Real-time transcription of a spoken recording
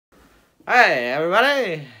Hey,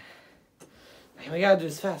 everybody! Man, we gotta do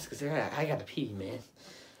this fast because I gotta pee, man.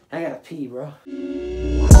 I gotta pee, bro.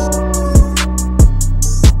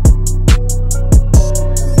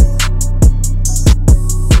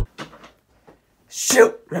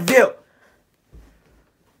 Shoot, review.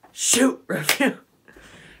 Shoot, review.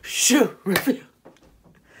 Shoot, review.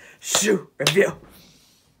 Shoot, review.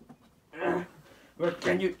 Where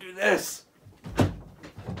can you do this?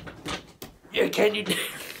 Yeah, can you do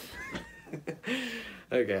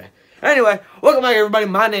Okay. Anyway, welcome back, everybody.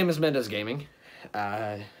 My name is Mendez Gaming.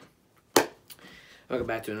 Welcome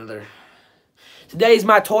back to another. Today's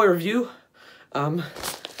my toy review.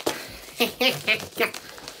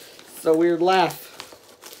 So weird laugh.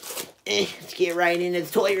 Let's get right into the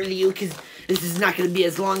toy review because this is not going to be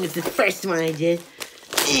as long as the first one I did.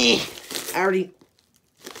 I already.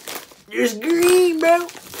 There's green, bro.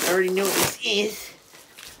 I already know what this is.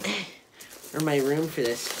 Or my room for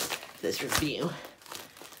this review.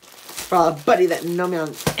 For all the buddy that know me on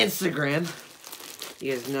Instagram,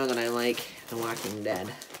 you guys know that I like The Walking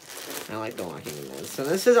Dead. I like The Walking Dead. So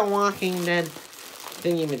this is a Walking Dead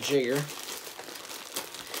thingy-majigger.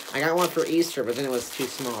 I got one for Easter, but then it was too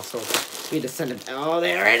small, so we had to send it. Oh,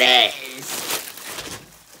 there it is!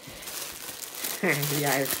 You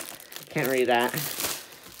guys can't read that.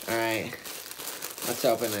 Alright. Let's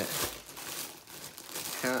open it.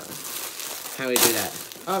 How do we do that?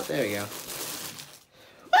 Oh, there we go.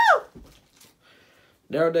 Woo!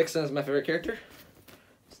 Daryl Dixon is my favorite character.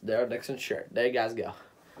 It's Daryl Dixon's shirt. There you guys go.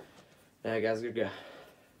 There you guys go.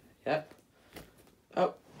 Yep.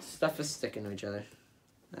 Oh, stuff is sticking to each other.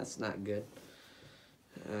 That's not good.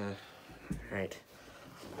 Alright.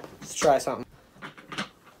 Let's try something.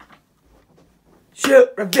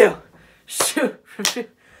 Shoot, review. Shoot, review.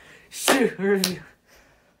 Shoot, review.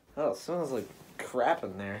 Oh, it smells like crap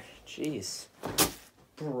in there. Jeez.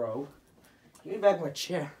 Bro. Give me back my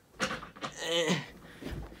chair.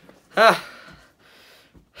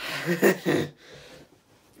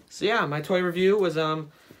 So yeah, my toy review was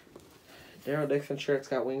Daryl Dixon shirt's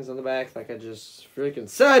got wings on the back, like I just freaking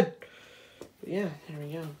said. But yeah, there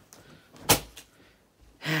we go.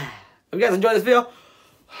 If you guys enjoyed this video,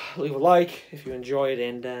 leave a like if you enjoyed,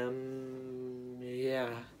 and yeah.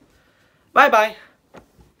 Bye-bye.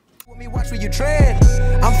 Let me watch where you tread.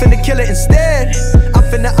 I'm finna kill it instead. I'm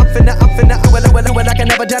finna, well, I can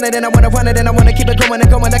never done it, and I wanna run it, and I wanna keep it going and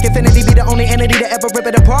going like infinity. Be the only entity to ever rip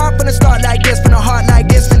it apart. Finna start like this, finna heart like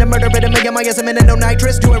this, finna murder it a million miles a minute, no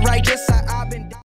nitrous, do it righteous. I've been